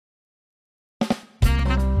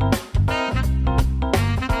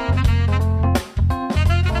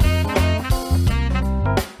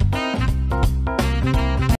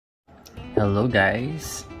Hello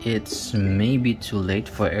guys, it's maybe too late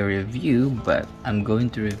for a review, but I'm going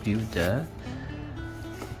to review the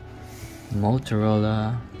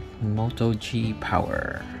Motorola Moto G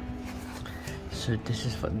Power. So this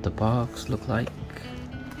is what the box look like.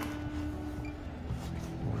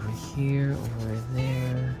 Over here, over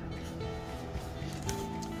there.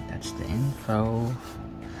 That's the info.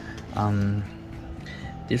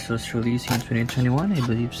 This was released in 2021, I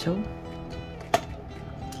believe so.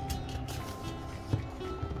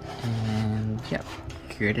 And yeah,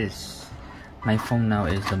 here it is. My phone now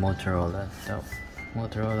is the Motorola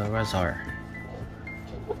Razr.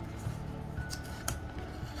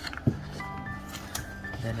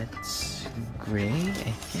 Then it's gray,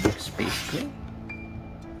 I think, space gray.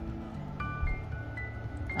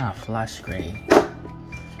 Flash gray.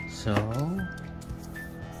 So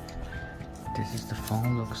this is the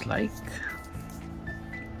phone looks like.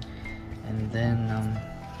 And then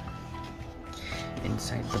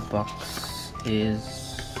inside the box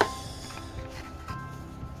is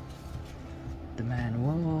the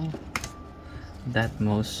manual that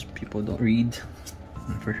most people don't read,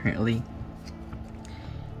 unfortunately.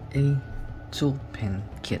 A tool pen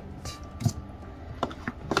kit,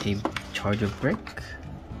 a charger brick.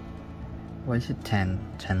 Why is it 10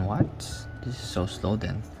 watts? This is so slow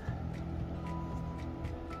then.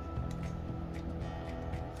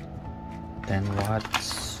 10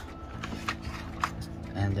 watts.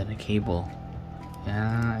 And then a cable.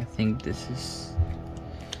 Yeah, I think this is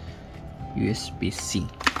USB-C.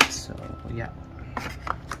 So yeah,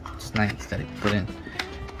 it's nice that it put in.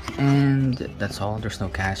 And that's all. There's no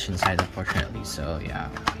cash inside, unfortunately. So yeah,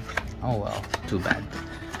 oh well, too bad.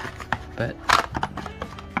 But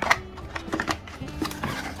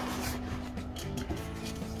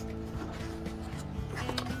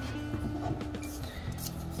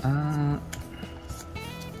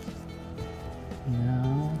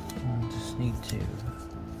no, I just need to.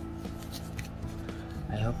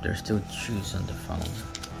 I hope there's still juice on the phone,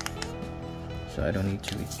 so I don't need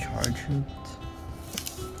to recharge it.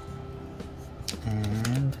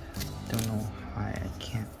 And don't know why I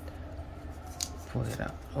can't pull it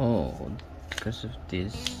out. Oh, because of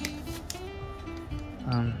this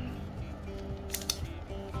the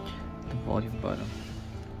volume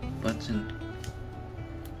button.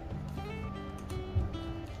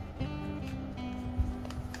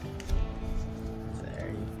 There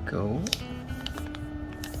you go.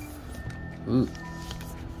 Ooh,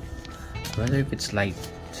 I wonder if it's light.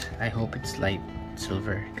 I hope it's light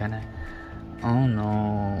silver, kinda. Oh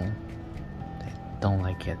no, I don't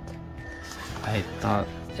like it. I thought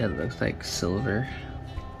it looks like silver.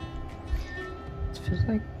 It feels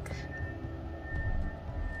like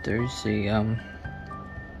there's a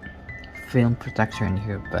film protector in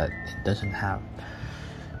here, but it doesn't have.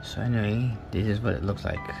 So anyway, this is what it looks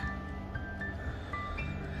like.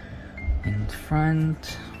 In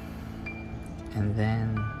front, and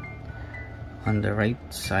then on the right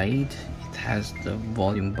side it has the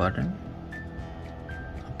volume button,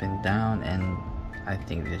 up and down, and I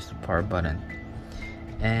think this is the power button,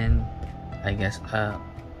 and I guess a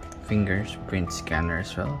fingerprint scanner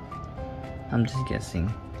as well. I'm just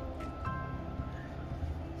guessing,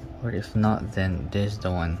 or if not, then this is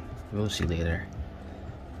the one. We'll see later.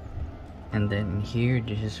 And then here,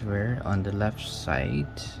 this is where on the left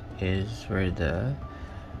side is where the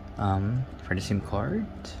for the SIM card,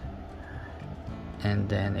 and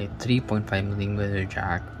then a 3.5mm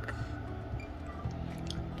jack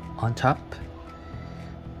on top.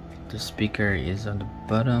 The speaker is on the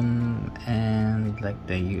bottom, and like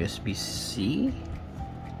the USB-C.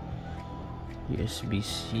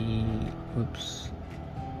 Oops.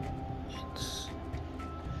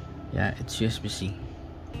 It's USB-C.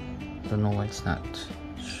 Don't know why it's not.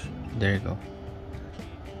 There you go.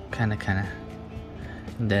 Kinda.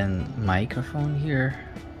 And then microphone here,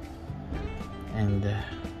 and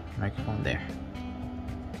microphone there.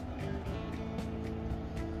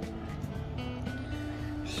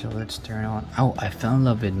 So let's turn on. Oh, I fell in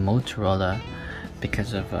love with Motorola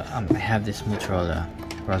because of I have this Motorola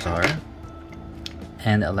Razr,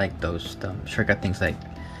 and I like those shortcut things like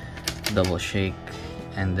double shake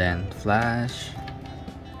and then flash,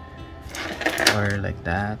 or like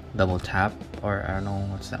that, double tap, or I don't know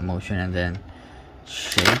what's that motion, and then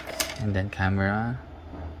shake, and then camera,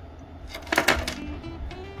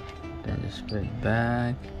 then just put it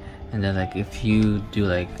back, and then like if you do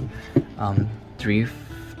like three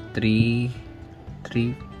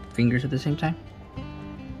fingers at the same time,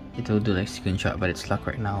 it will do like screenshot, but it's locked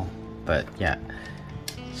right now. But yeah,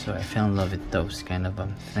 so I fell in love with those kind of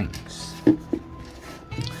things.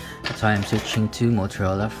 that's why I'm switching to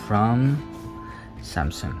Motorola from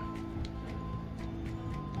Samsung.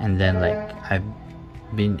 And then like I've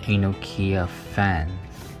been a Nokia fan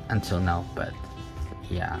until now, but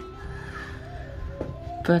yeah.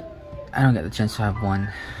 But I don't get the chance to have one,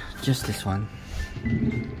 just this one.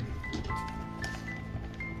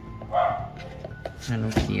 A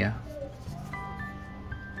Nokia.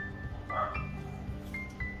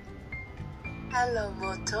 Hello,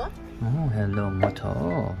 Moto. Oh, hello,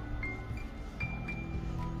 Moto.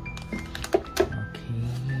 Okay,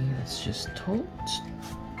 let's just touch.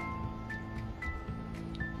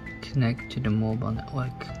 Connect to the mobile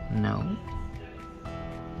network. No.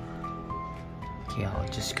 Okay, I'll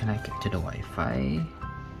just connect it to the Wi-Fi.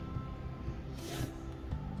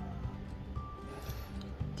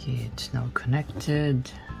 Okay, it's now connected.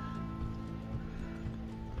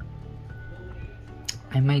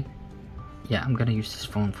 I'm gonna use this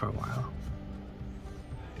phone for a while.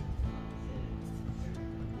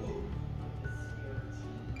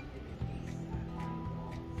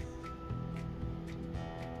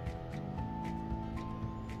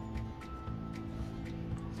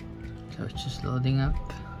 So it's just loading up.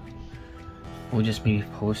 We'll just maybe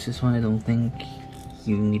post this one. I don't think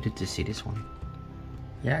you needed to see this one.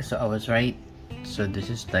 Yeah, so I was right. So this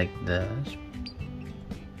is like the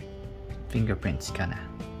fingerprints kinda.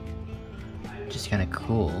 Just kinda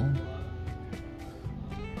cool.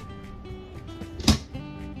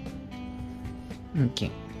 Okay,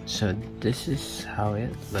 so this is how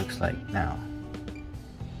it looks like now.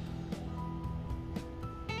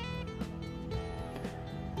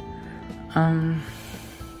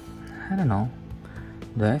 I don't know.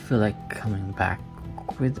 Do I feel like coming back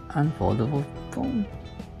with unfoldable phone?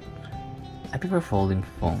 I prefer folding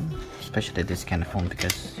phone, especially this kind of phone,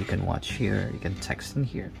 because you can watch here, you can text in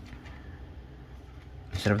here.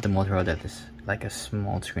 Instead of the Motorola that is like a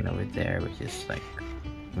small screen over there, which is like,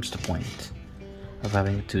 what's the point of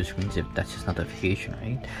having two screens if that's just notification,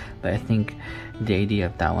 right? But I think the idea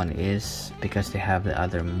of that one is because they have the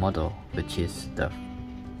other model, which is the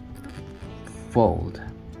fold.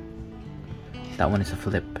 That one is a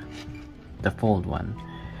flip, the fold one,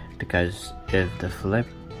 because if the flip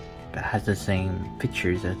has the same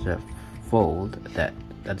features as the fold, that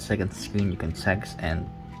second screen you can text and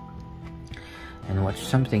watch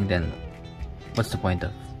something, then what's the point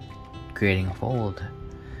of creating a fold?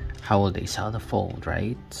 How will they sell the fold,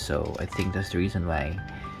 right? So I think that's the reason why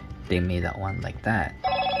they made that one like that.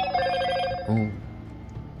 Oh,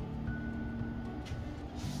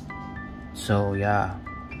 so yeah,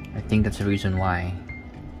 I think that's the reason why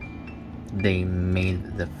they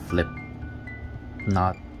made the flip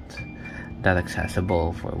not that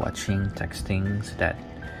accessible for watching, texting, so that,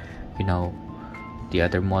 you know, the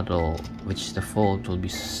other model, which is the fold,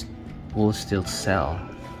 will still sell,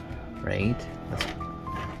 right?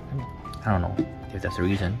 I don't know if that's the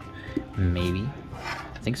reason. Maybe.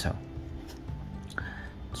 I think so.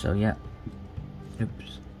 So yeah.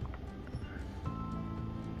 Oops.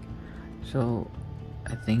 So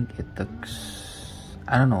I think it looks,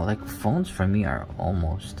 I don't know, like phones for me are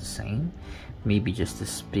almost the same. Maybe just the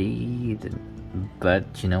speed, but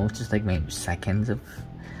you know, it's just like maybe seconds of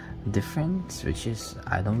difference, which is,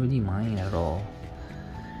 I don't really mind at all.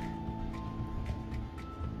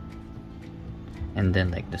 And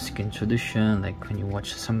then like the screen resolution, like when you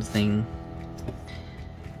watch something,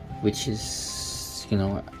 which is, you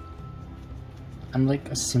know, I'm like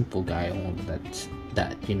a simple guy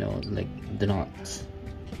that you know, like do not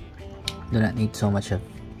need so much of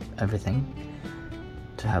everything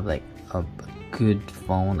to have like a good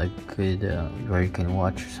phone, a good where you can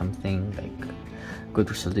watch something, like good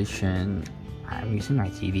resolution. I'm using my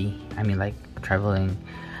TV. I mean, like traveling,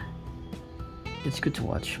 it's good to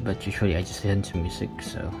watch, but usually I just listen to music.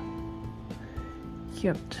 So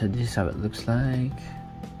yep, so this is how it looks like.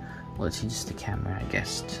 Well, it's just the camera, I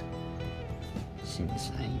guess.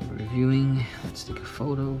 Since I'm reviewing, let's take a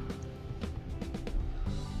photo.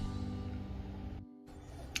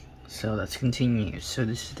 So let's continue. So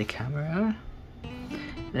this is the camera.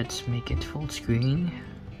 Let's make it full screen.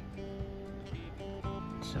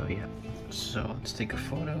 So yeah, so let's take a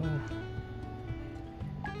photo.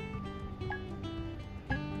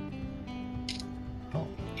 Oh,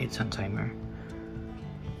 it's on timer.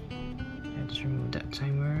 Let's remove that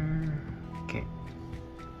timer. Okay.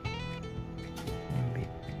 Maybe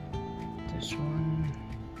this one.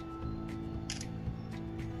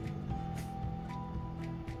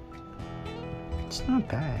 It's not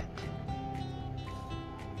bad.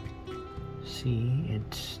 See,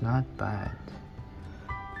 it's not bad.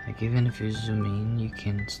 Like even if you zoom in, you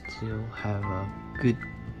can still have a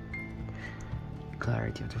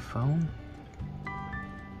clarity of the phone.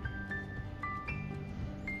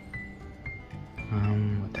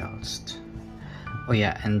 What else? Oh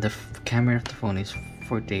yeah, and the camera of the phone is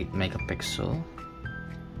 48 megapixel.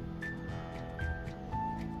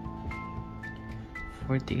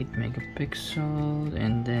 48 megapixel,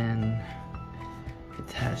 and then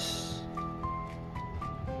it has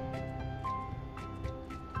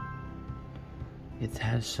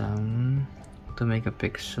 2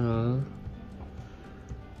 megapixel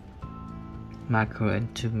macro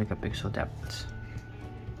and 2 megapixel depth.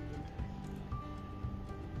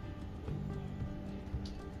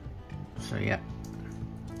 So yeah.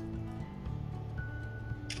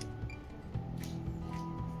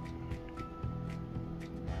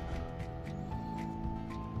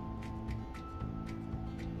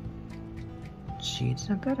 See, it's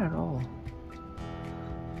not bad at all.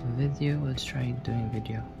 Video, let's try doing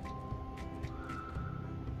video.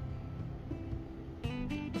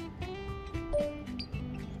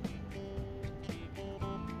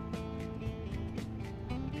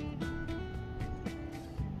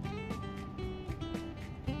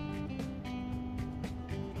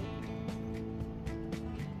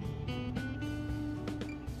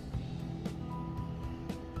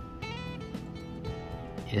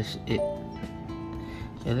 Yes, it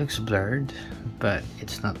looks blurred, but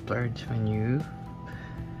it's not blurred when you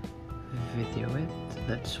video it.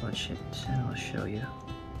 Let's watch it and I'll show you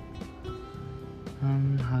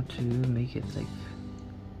how to make it like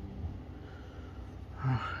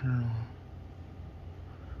I don't know.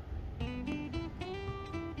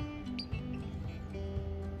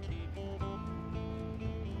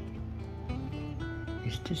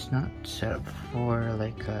 It's just not set up for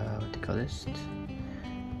like what do you call this?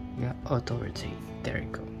 Yeah, auto rotate. There you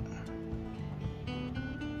go.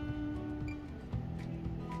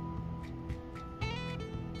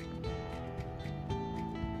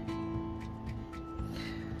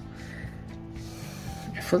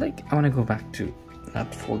 I feel like I want to go back to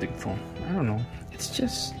that folding phone. I don't know. It's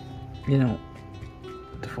just, you know,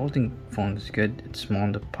 the folding phone is good. It's small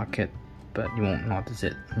in the pocket, but you won't notice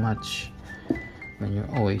it much when you're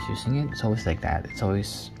always using it. It's always like that. It's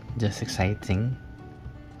always just exciting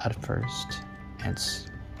at first, and it's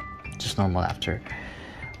just normal after.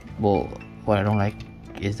 Well, what I don't like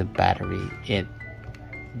is the battery.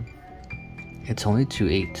 It's only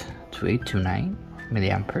 2829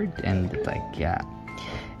 milliampere, and like yeah,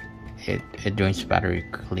 it drains battery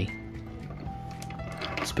quickly.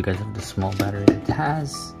 It's because of the small battery it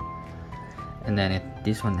has. And then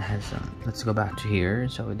this one has let's go back to here.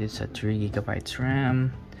 So it is a 3 gigabytes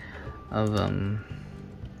RAM of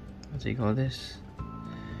what do you call this?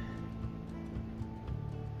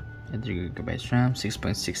 3 gigabytes RAM,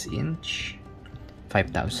 6.6 inch,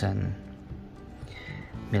 5000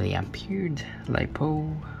 milliampere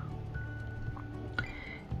LiPo,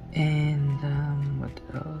 and what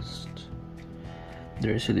else?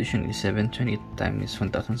 The resolution is 720 times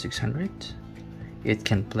 1600. It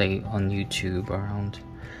can play on YouTube around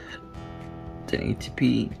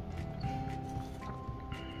 1080p.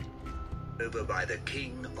 Over by the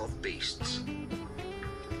king of beasts,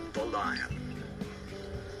 the lion.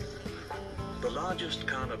 The largest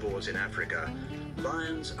carnivores in Africa,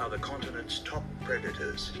 lions are the continent's top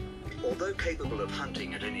predators. Although capable of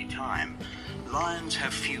hunting at any time, lions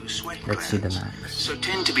have few sweat glands, so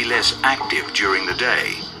tend to be less active during the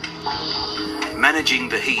day, managing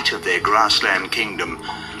the heat of their grassland kingdom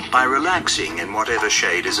by relaxing in whatever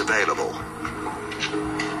shade is available.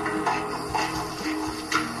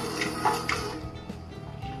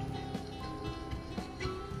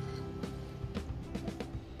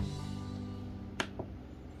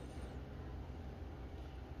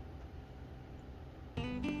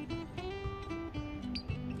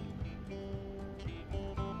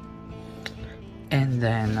 And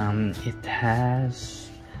then it has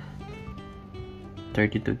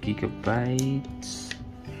 32 gigabytes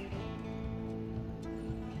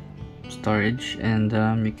storage, and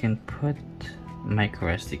you can put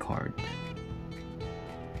micro SD card.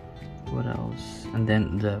 What else? And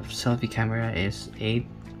then the selfie camera is 8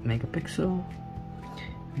 megapixel.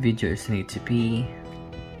 Video is 1080p.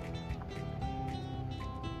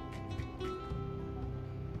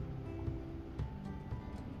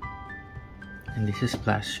 And this is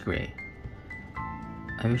splash gray.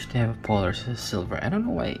 I wish they have a polar silver. I don't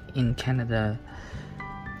know why in Canada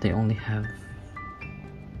they only have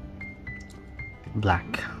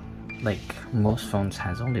black. Like most phones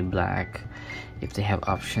has only black. If they have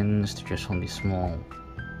options, they're just only small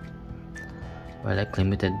or like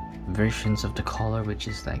limited versions of the color, which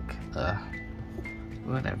is like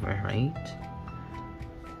whatever, right?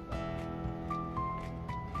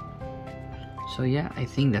 So yeah, I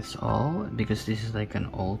think that's all, because this is like an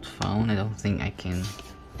old phone. I don't think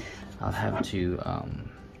I'll have to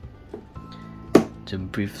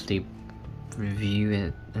briefly review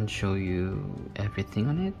it and show you everything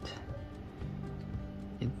on it.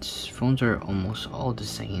 Its phones are almost all the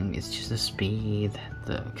same. It's just the speed,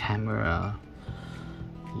 the camera,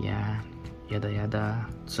 yeah, yada yada.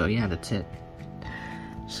 So yeah, that's it.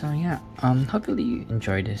 So yeah, hopefully you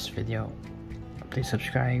enjoyed this video. Please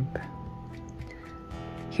subscribe,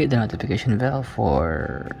 hit the notification bell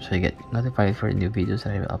so you get notified for new videos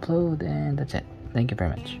that I will upload, and that's it. Thank you very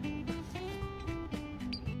much.